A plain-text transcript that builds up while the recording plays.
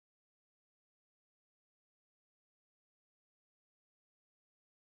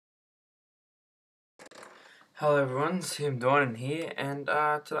Hello everyone, Tim Dynan here, and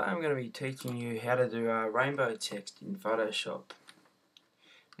today I'm going to be teaching you how to do rainbow text in Photoshop.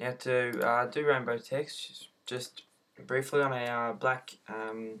 Now to do rainbow text, just briefly on a black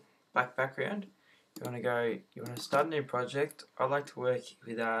background, you want to start a new project. I like to work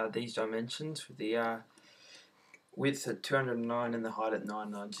with these dimensions, with the width at 209 and the height at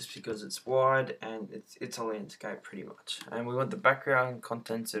 99, just because it's wide and it's a landscape pretty much. And we want the background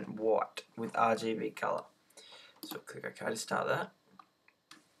contents in white with RGB color. So click OK to start that.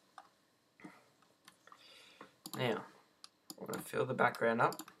 Now, we're going to fill the background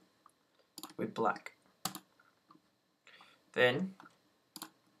up with black. Then,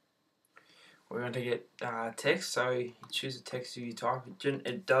 we're going to get text, so you choose the text you type.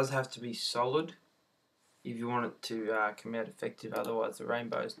 It does have to be solid if you want it to come out effective, otherwise the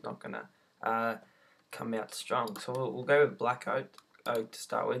rainbow is not going to come out strong. So we'll go with black oak to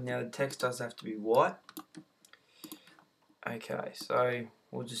start with. Now the text does have to be white. Okay, so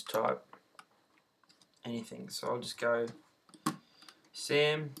we'll just type anything. So I'll just go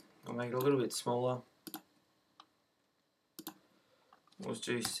Sam. I'll make it a little bit smaller. We'll just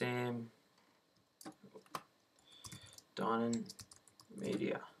do Sam Dynan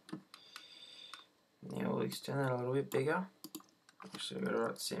Media. Now we'll extend that a little bit bigger. Actually, we've got to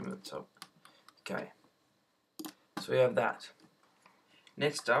write Sam at the top. Okay, so we have that.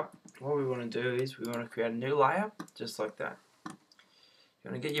 Next up, what we want to do is we want to create a new layer, just like that.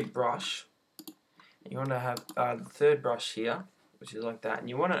 You want to get your brush. You want to have the third brush here, which is like that, and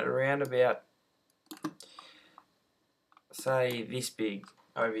you want it around about, say, this big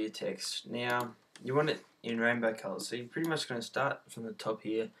over your text. Now, you want it in rainbow colours, so you're pretty much going to start from the top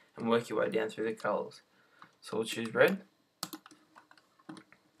here and work your way down through the colours. So we'll choose red,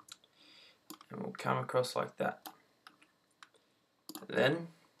 and we'll come across like that. Then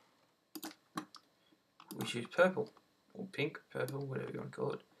we choose purple, or pink, purple, whatever you want to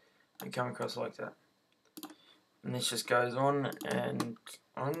call it, and come across like that. And this just goes on and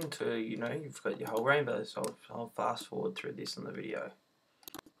on to, you've got your whole rainbow. So I'll fast forward through this in the video.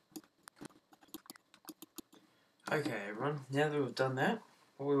 Okay everyone, now that we've done that,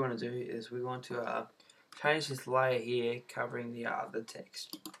 what we want to do is we want to change this layer here covering the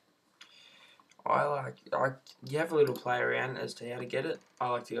text. You have a little play around as to how to get it. I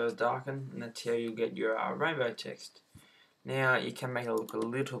like to go with darken, and that's how you get your rainbow text. Now you can make it look a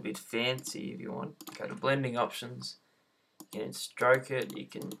little bit fancy if you want. Go to blending options, you can stroke it, you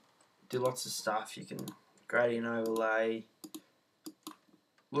can do lots of stuff, you can gradient overlay,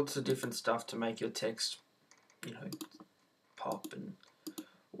 lots of different stuff to make your text, pop and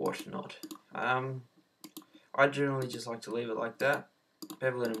whatnot. I generally just like to leave it like that.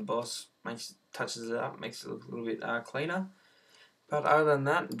 Bevel and emboss touches it up, makes it look a little bit cleaner. But other than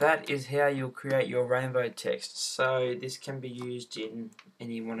that, that is how you'll create your rainbow text. So this can be used in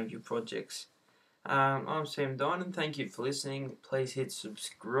any one of your projects. I'm Sam Dynan, thank you for listening. Please hit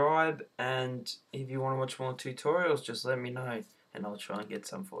subscribe, and if you want to watch more tutorials, just let me know and I'll try and get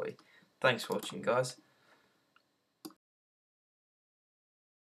some for you. Thanks for watching, guys.